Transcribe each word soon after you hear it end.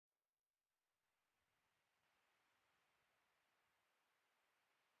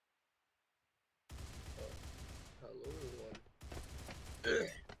Welcome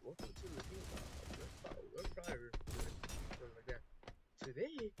to the game. We're probably something like that.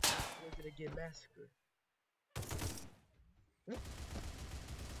 Today, we're gonna get massacred.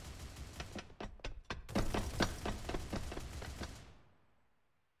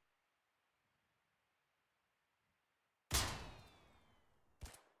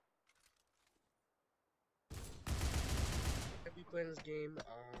 I'll be playing this game.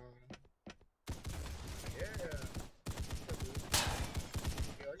 Yeah.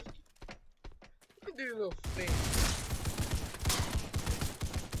 I'll just do a little thing.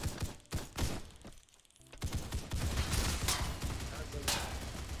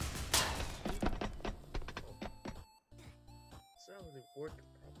 It's not really working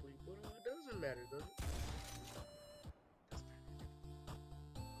properly, but it doesn't matter, does it?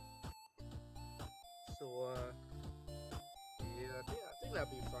 So, yeah, I think that'll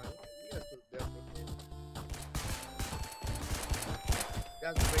be fine. You guys can definitely.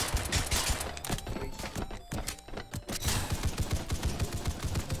 That's great.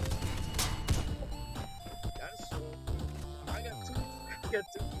 That's so. I got two. I got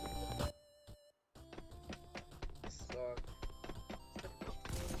two. So,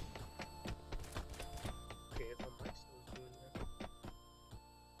 okay, if I'm actually doing that,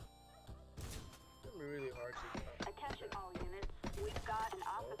 it's gonna be really hard to. Attention all units. We've got an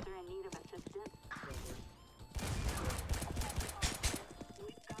officer in need of assistance.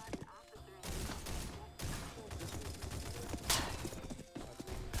 We've got an officer in need of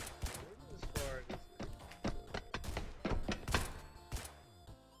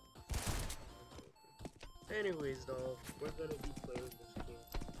Anyways, though, we're gonna be playing this game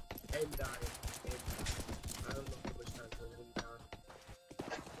and dying. I don't know how much time we're gonna be dying.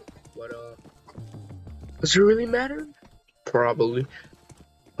 But, does it really matter? Probably.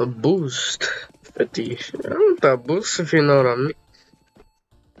 A boost. 50. I don't want that boost if you know what I mean.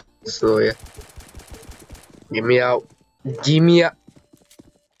 So, yeah. Get me out. Give me out.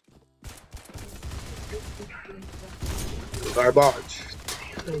 Garbage.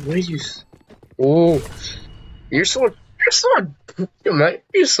 What are you? Oh. You're so,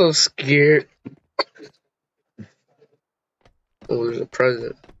 you're so scared. Oh, there's a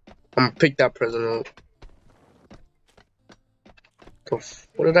present. I'm gonna pick that present up.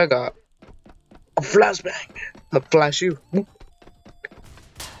 What did I got? A flashbang. I'm gonna flash you.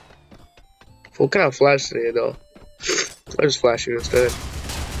 What kind of flash today, though? I'll just flash you instead.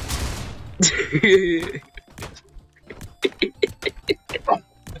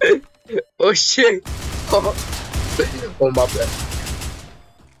 Oh shit. Oh my bad.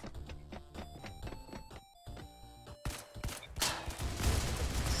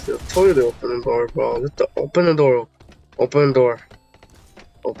 I told you to open the door, bro. Open the door. Open the door.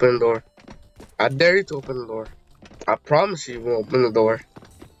 Open the door. I dare you to open the door. I promise you won't open the door.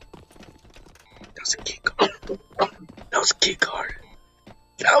 That was a key card. That was a key card.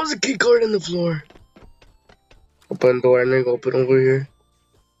 That was a key card in the floor. Open the door and then go open over here.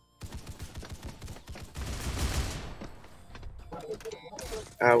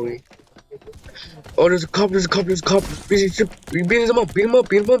 Owie. Oh, there's a cop, there's a cop, there's a cop. We beat him up, beat him up,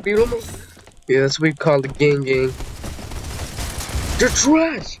 beat him up, beat him up. Yeah, that's what we call the gang gang. You're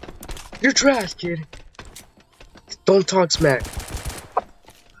trash! You're trash, kid. Don't talk smack.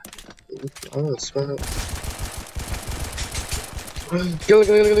 Oh, smart. Kill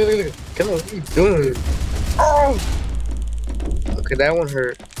it. Come on, what are you doing? Oh! Okay, that one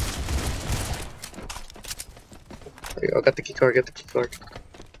hurt. There you go, I got the key card, get the key card.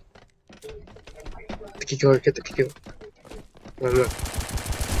 Get the key card. Look.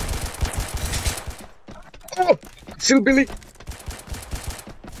 Oh! Shoot, Billy!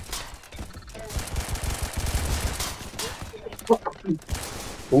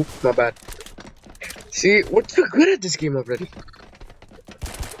 Oh, my bad. See, we're too good at this game already.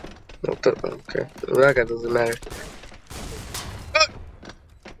 No, okay, that guy doesn't matter.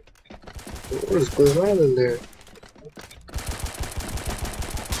 What is going on in there?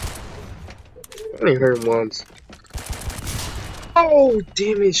 I only heard him once. Oh,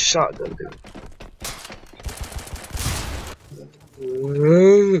 damn it, shotgun,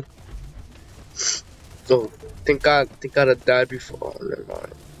 dude. So, think I'd have died before. Oh, never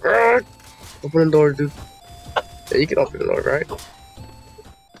mind. Open the door, dude. Yeah, you can open the door, right?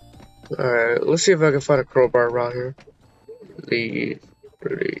 Alright, let's see if I can find a crowbar around here. Please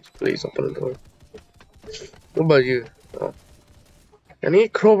open the door. What about you? Oh. I need a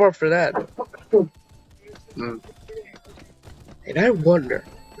crowbar for that. And I wonder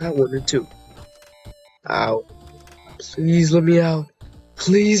too. Ow. Please let me out.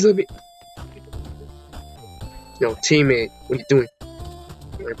 Please let me. Yo, teammate, what are you doing?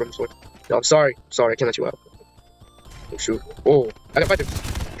 Hey, bro, I'm sorry. No, I'm sorry. Sorry, I can't let you out. Oh, shoot. Oh, I got fighting.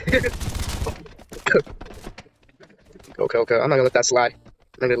 Okay. I'm not gonna let that slide.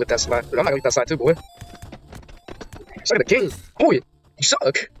 I'm not gonna let that slide. I'm not gonna let that slide too, boy. It's like the king. Oh, you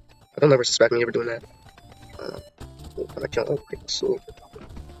suck. Don't ever suspect me ever doing that. I can't. Oh, so.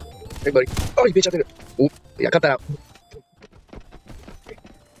 Hey, buddy. Oh, you bitch, I did it. Oh, yeah, cut that out.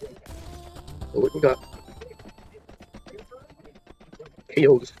 Oh, what we got?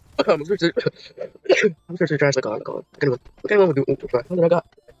 KOs. I'm seriously trying to like, okay, what do? What did I got?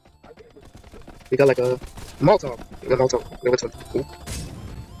 We got like a Molotov. A Molotov.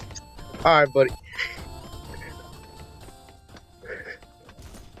 Alright, buddy.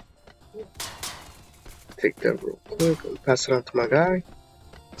 Take that real quick. I'll pass it on to my guy.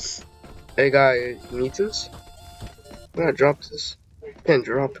 Hey, guy, you need this? I'm gonna drop this. Can't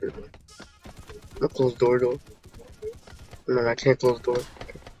drop it. I'm gonna close the door, though. No, I can't close the door.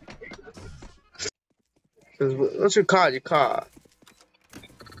 What's your card? Your card.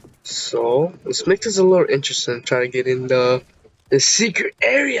 So, let's make this a little interesting. Try to get in the secret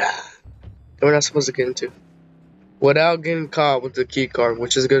area that we're not supposed to get into without getting caught with the key card,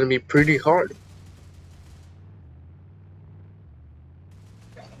 which is gonna be pretty hard.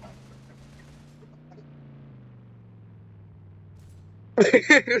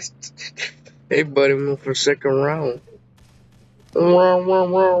 Hey, buddy, move for second round.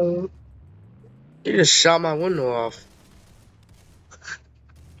 You just shot my window off.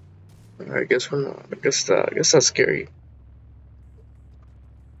 I guess we're not. I guess that's scary.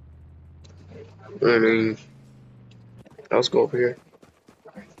 I mean, let's go over here.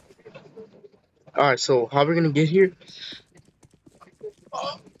 Alright, so how are we gonna get here?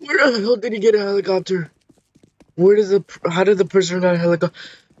 Where the hell did he get a helicopter? How did the person got a helicopter?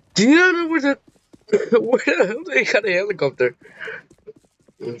 Do you know where the hell did he got a helicopter?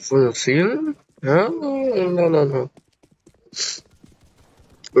 From the ceiling? No.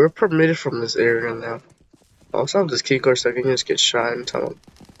 We're permitted from this area now. I also have this key card so I can just get shot and tell him.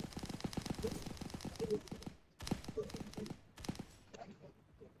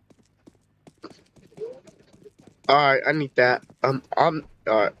 Alright, I need that.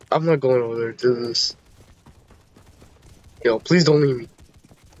 Alright, I'm not going over there to do this. Yo, please don't leave me.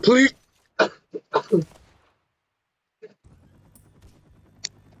 Please!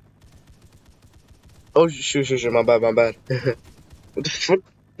 Oh, shoot, my bad. What the fuck?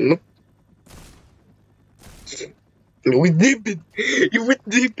 No. We deep it. You went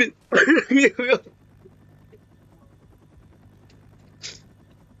deep it.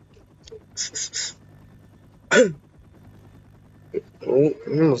 Oh,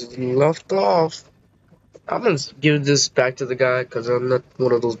 almost left off. I'm gonna give this back to the guy because I'm not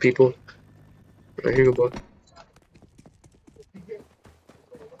one of those people. Right, here you go, bud.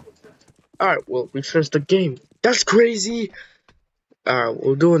 Alright, well, we finished the game. That's crazy! Alright,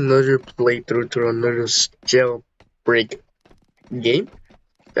 we'll do another playthrough to another jailbreak game.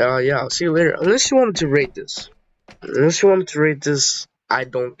 Yeah, I'll see you later. Unless you wanted to rate this. I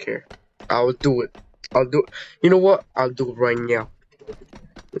don't care. I'll do it. You know what? I'll do it right now.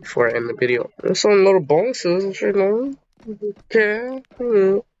 Before I end the video. There's some little bonuses, you know. Okay.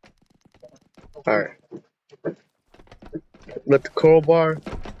 Alright. Let the crowbar.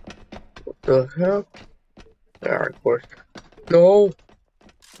 What the hell? Alright, of course. No!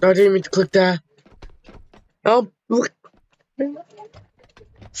 I didn't mean to click that. Look.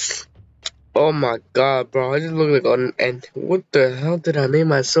 Oh my god, bro. I just look like an ant. What the hell did I make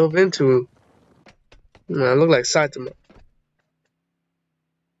myself into? Man, I look like Saitama.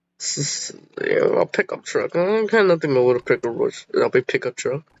 Yeah, a pickup truck. I don't have nothing to with a pickup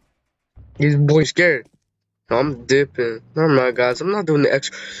truck. These boys scared. No, I'm dipping. Never mind, guys. I'm not doing the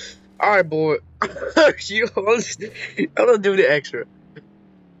extra. Alright, boy. I'm not doing the extra.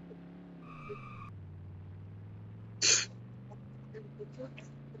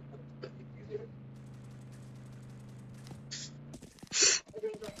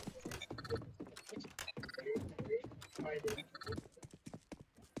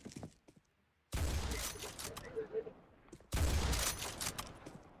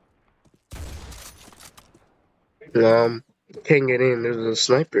 Can't get in. There's a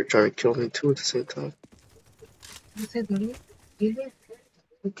sniper trying to kill me too at the same time.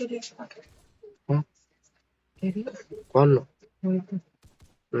 Huh? ¿Cuándo?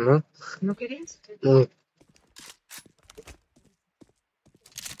 No. ¿No querías? No.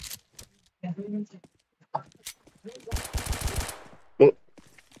 Oh,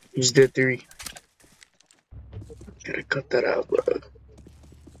 he's dead 3. Gotta cut that out, bro.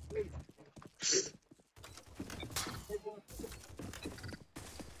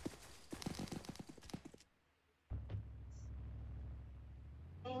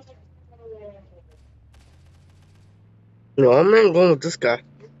 No, I'm not going with this guy.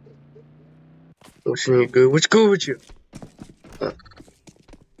 Which you good? Which good with you?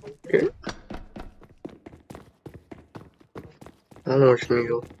 Okay. I don't know which you need to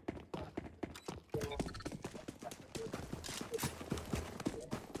go.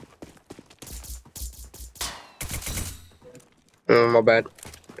 Oh, my bad.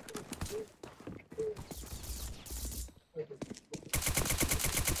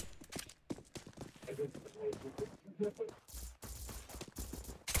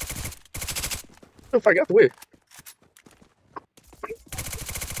 If I got the way.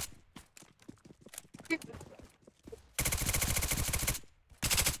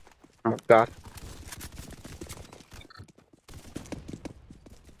 Oh my god.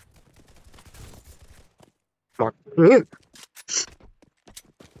 Fuck. Man.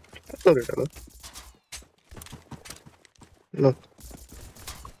 That's not good, no.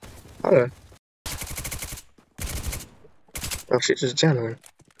 Okay. Oh shit, just a janitor.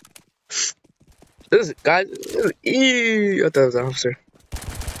 This is, guys, I thought it was an officer.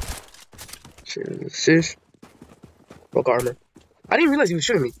 Shit. Broke armor. I didn't realize he was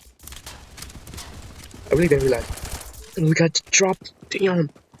shooting me. I really didn't realize. And we got dropped. Damn.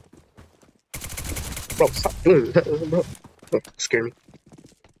 Bro, stop doing that, bro. Oh, scared me.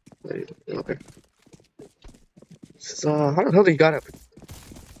 Okay. So, how the hell did he got up?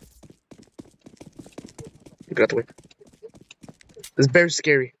 Get out the way. This is very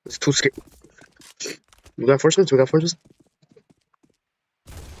scary. It's too scary. We got enforcements? We got enforcements?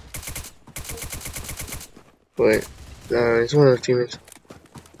 Wait. No, it's one of the teammates.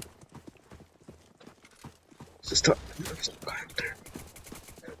 Just talk.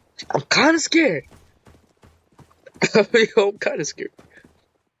 I'm kind of scared. I'm kind of scared.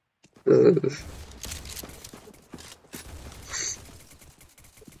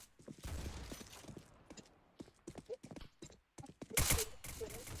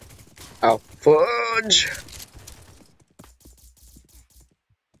 Ow. Fudge!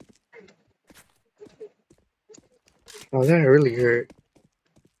 Oh, that really hurt.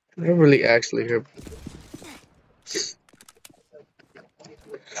 That really actually hurt.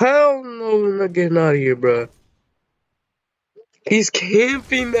 Hell no, I'm not getting out of here, bro. He's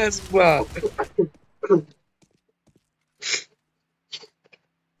camping that spot.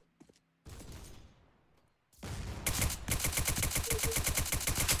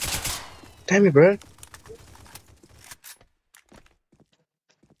 Damn it, bro.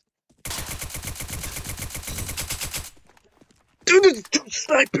 Dude, there's two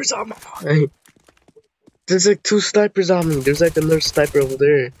snipers on my... There's like two snipers on me. There's like another sniper over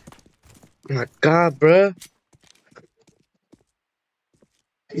there. Oh my god, bro.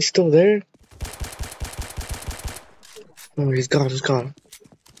 He's still there? Oh, he's gone, he's gone.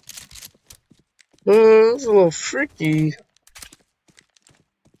 That's a little freaky.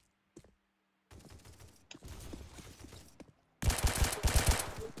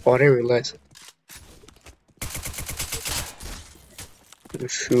 Oh, I didn't realize.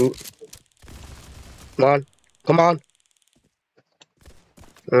 Shoot. Come on. Come on.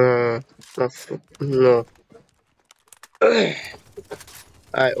 No.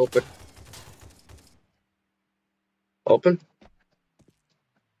 Alright, open. Open?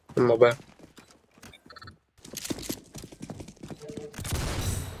 My bad.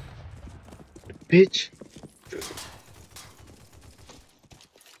 Bitch.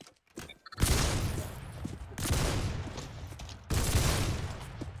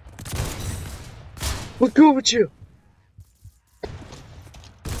 What's good with you?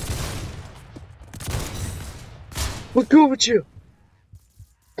 What's good with you?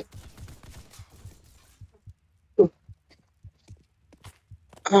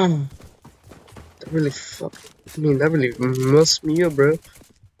 That really that really messed me up, bro.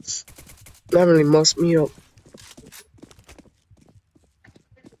 That really messed me up.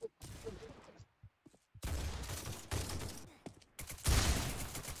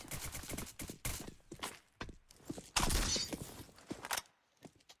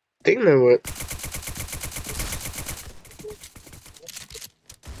 Think that what?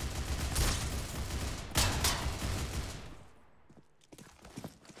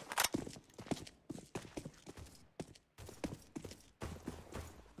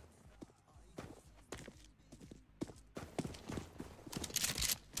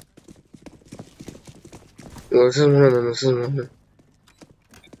 No, this is one of them. This is one of them.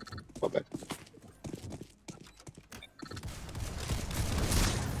 My bad.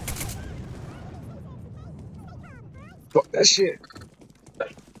 Fuck that shit.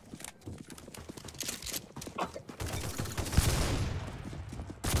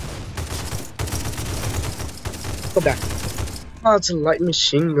 Come back. Oh, it's a light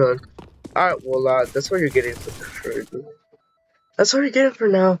machine gun. Alright, well, that's what you're getting for that's what you're getting for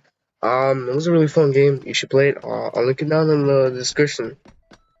now. It was a really fun game. You should play it. I'll link it down in the description.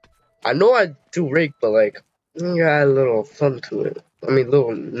 I know I do rake, but like, you add a little fun to it. I mean,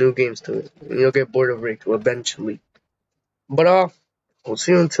 little new games to it. And you'll get bored of rake eventually. But we'll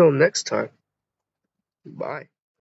see you until next time. Bye.